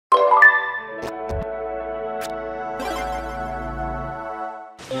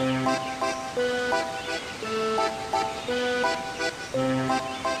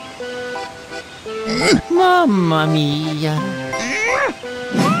Mamma mia!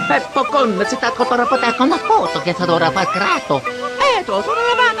 Pokon, si tako para patako na foto kaya sa dora pa krato. Eto, sono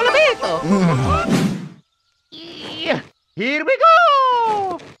lavato, l'avete! Here we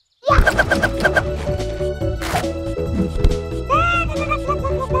go!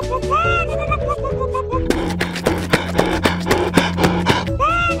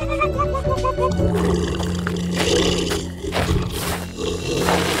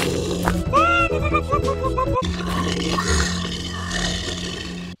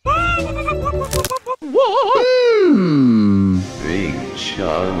 Big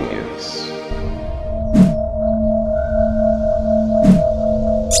Chungus.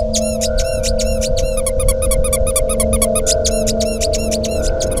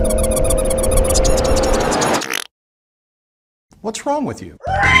 What's wrong with you?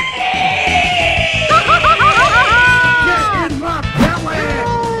 Get in my belly!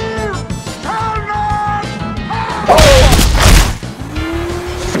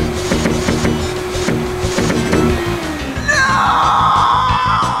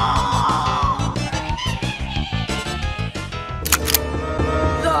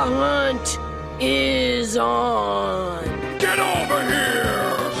 The hunt is on. Get over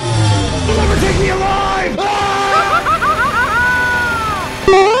here! You'll never take me alive!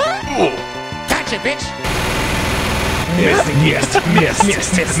 Catch it, bitch! Missed.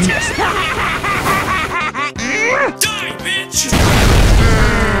 Die, bitch!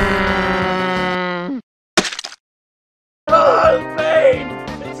 Oh, pain!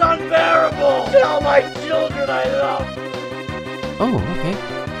 It's unbearable! Tell my children I love! Oh, okay.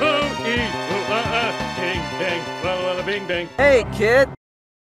 Ding, ding, bing, ding. Hey, kid.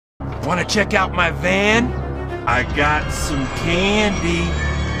 Wanna check out my van? I got some candy.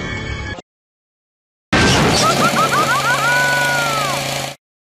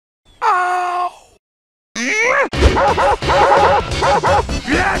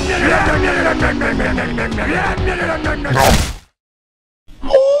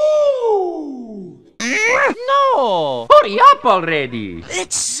 No! Hurry up already!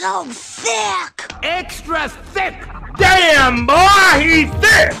 It's so thick! Extra thick! Damn, boy, he's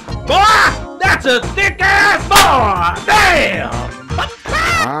thick! Boy, that's a thick-ass boy! Damn!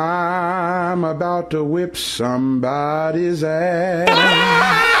 I'm about to whip somebody's ass.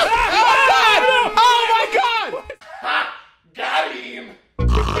 Oh my God! Ha! Got him!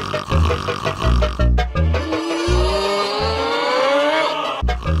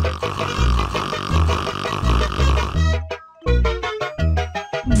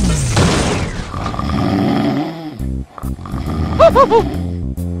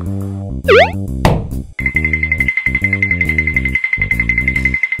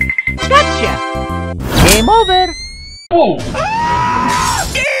 Gotcha! Game over! Oh!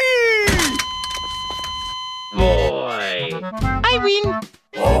 Boy! I win!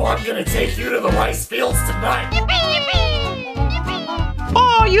 Oh, I'm gonna take you to the rice fields tonight!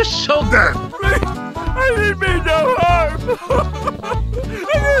 Oh, you're so good! I didn't mean no harm!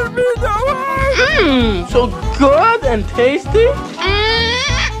 I didn't mean no harm! So good and tasty?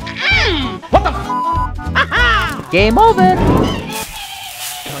 What the Game over!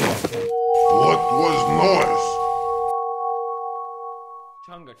 What was noise?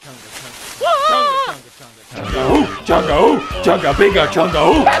 Chunga, bigger chunga,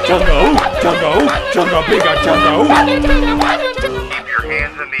 bigger chunga. Keep your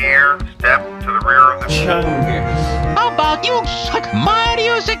hands in the air, step to the rear of the Chungus. How about you suck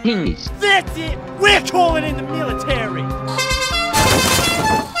Mario's kings? That's it. We're calling in the military.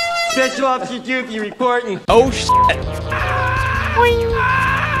 Special Officer Doofy reporting. Oh shit.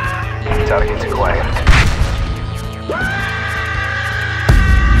 Gotta get to quiet.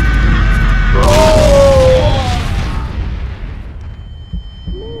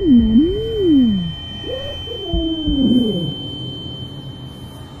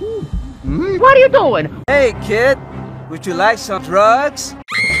 What are you doing? Hey, kid. Would you like some drugs?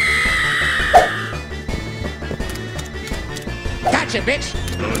 Gotcha, bitch!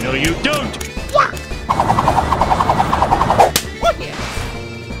 No, you don't!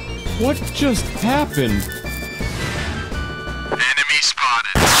 What just happened? Enemy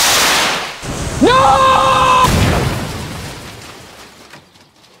spotted.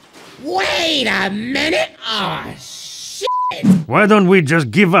 Wait a minute! Oh, shit! Why don't we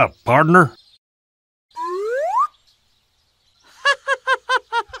just give up, partner?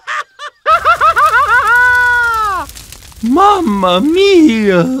 Mamma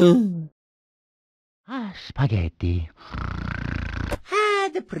mia! Ah, spaghetti. Ah,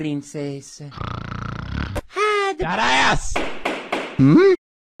 the princess. Ah, the... That ass! Hmm?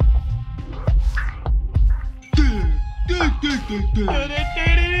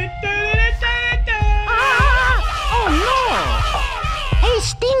 Oh no! Hey,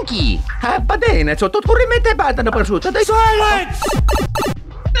 Stinky! Va bene, sotto corrimete badano prosciutto dai Silence!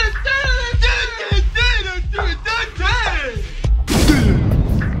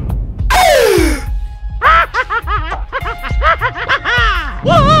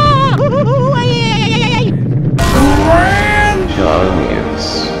 Chungus.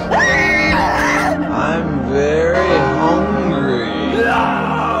 I'm very hungry.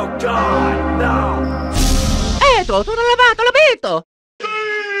 Oh, God, no! Sono lavato, l'abito!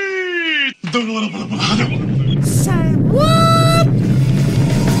 Say what?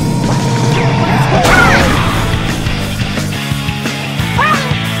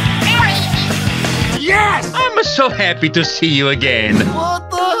 Yes! I'm so happy to see you again. What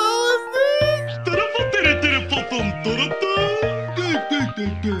the hell is this?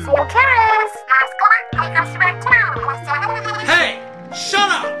 Hey, shut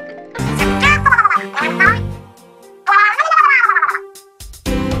up!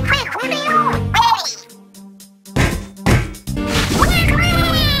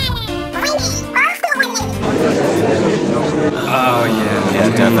 Oh yeah,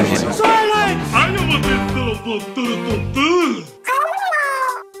 definitely. Silence!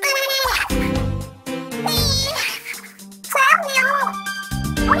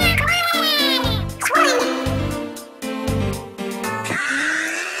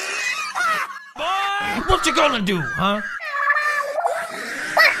 What you gonna do, huh?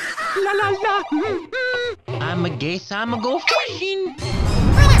 La la la! I'ma guess I'ma go fishing.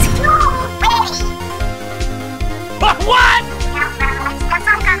 What?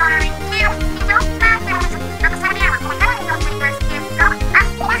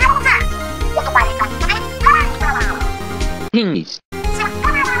 Things.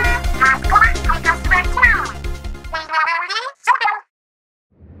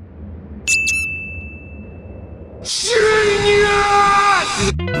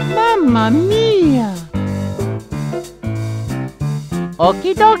 Mamma mia!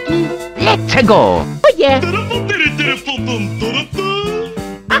 Okie dokie, let's go! Oh yeah!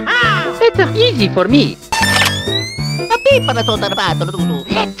 That's easy for me! A pipa na toda nabato na tudo!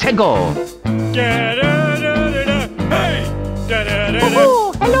 Let's go! Hey!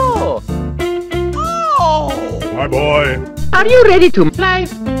 Oh, hello! Oh! Hi, boy. Are you ready to fly?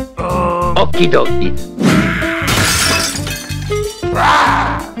 Okie dokie!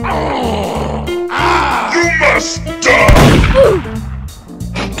 You must die!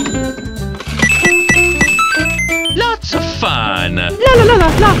 Lots of fun. La la la la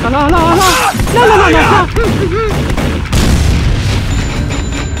la la la la la la la la.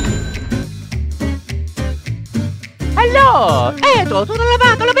 Hello! Sono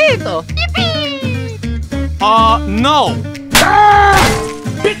lavato, l'abito! No.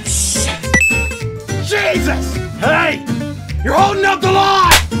 Bitch! Jesus! Hey! You're holding up the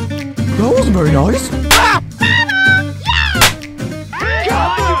line! That wasn't very nice.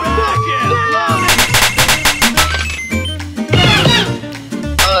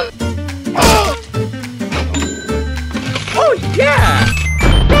 Oh yeah!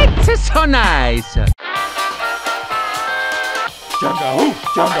 That's so nice! Chunga hoo,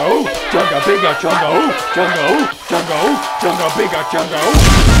 chunga hoo, chunga bigga, chunga hoo, chunga hoo, chunga hoo, chunga bigga, chunga hoo.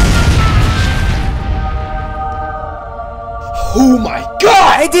 Oh my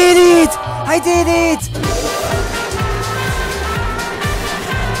God! I did it! I did it!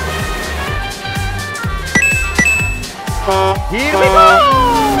 Here we go!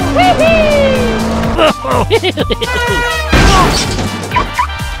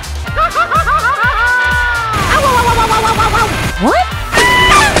 What?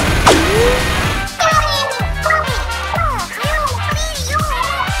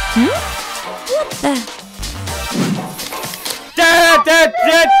 What the?